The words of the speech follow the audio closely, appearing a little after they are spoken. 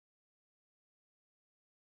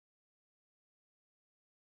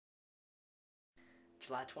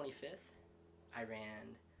July 25th, I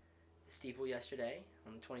ran the steeple yesterday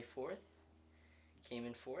on the 24th, came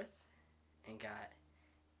in 4th, and got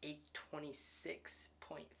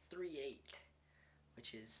 8:26.38,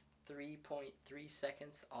 which is 3.3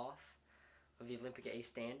 seconds off of the Olympic A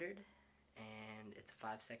standard, and it's a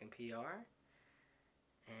 5-second PR,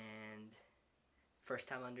 and first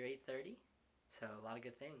time under 8:30, so a lot of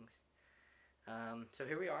good things. So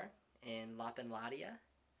here we are in Lapinlahti.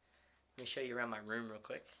 Let me show you around my room real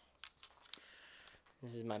quick.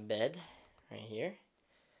 This is my bed right here,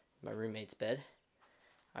 my roommate's bed.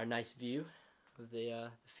 Our nice view of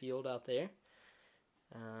the field out there.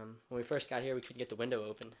 When we first got here, we couldn't get the window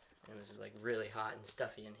open. It was like really hot and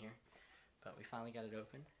stuffy in here, but we finally got it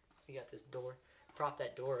open. We got this door, propped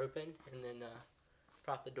that door open, and then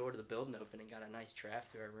propped the door to the building open and got a nice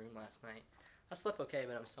draft through our room last night. I slept okay,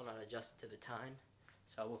 but I'm still not adjusted to the time,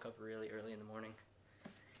 so I woke up really early in the morning.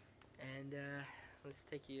 And let's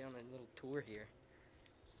take you on a little tour here.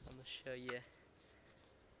 I'm going to show you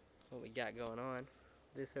what we got going on.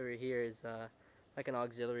 This over here is like an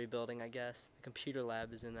auxiliary building, I guess. The computer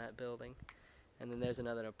lab is in that building. And then there's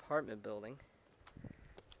another apartment building.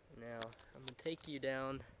 Now, I'm going to take you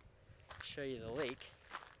down, show you the lake.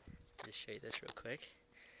 Just show you this real quick.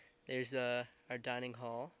 There's our dining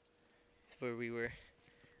hall. It's where we were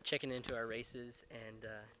checking into our races and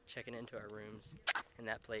checking into our rooms in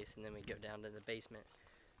that place, and then we go down to the basement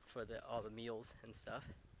for all the meals and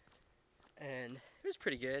stuff. And it was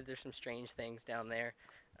pretty good. There's some strange things down there.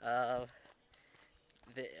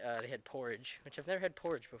 They had porridge, which I've never had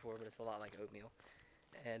porridge before, but it's a lot like oatmeal.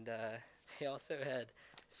 And they also had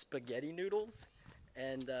spaghetti noodles,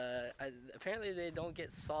 and apparently they don't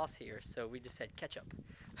get sauce here, so we just had ketchup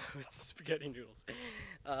with spaghetti noodles.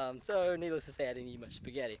 So needless to say, I didn't eat much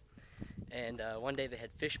spaghetti. And one day they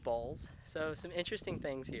had fish balls, so some interesting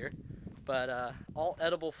things here, but all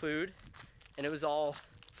edible food, and it was all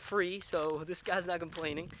free, so this guy's not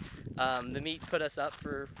complaining. The meat put us up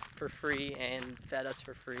for free and fed us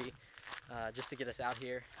for free just to get us out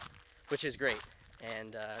here, which is great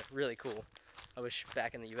and really cool. I wish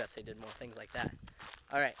back in the US they did more things like that.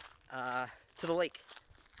 Alright, to the lake.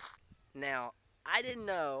 Now, I didn't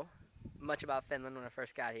know much about Finland when I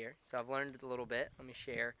first got here, so I've learned a little bit. Let me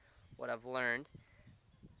share what I've learned.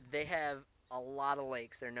 They have a lot of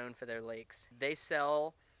lakes. They're known for their lakes. They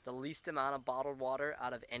sell the least amount of bottled water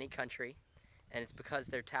out of any country, and it's because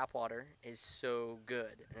their tap water is so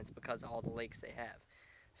good, and it's because of all the lakes they have.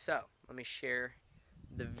 So, let me share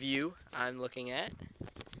the view I'm looking at.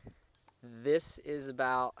 This is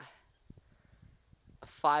about a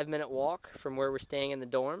 5-minute walk from where we're staying in the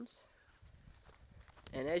dorms.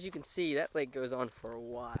 And as you can see, that lake goes on for a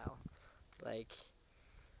while. Like,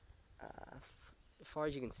 as far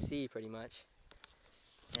as you can see, pretty much.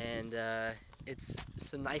 And it's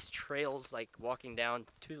some nice trails, like walking down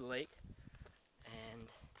to the lake. And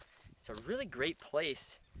it's a really great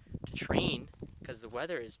place to train because the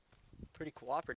weather is pretty cooperative.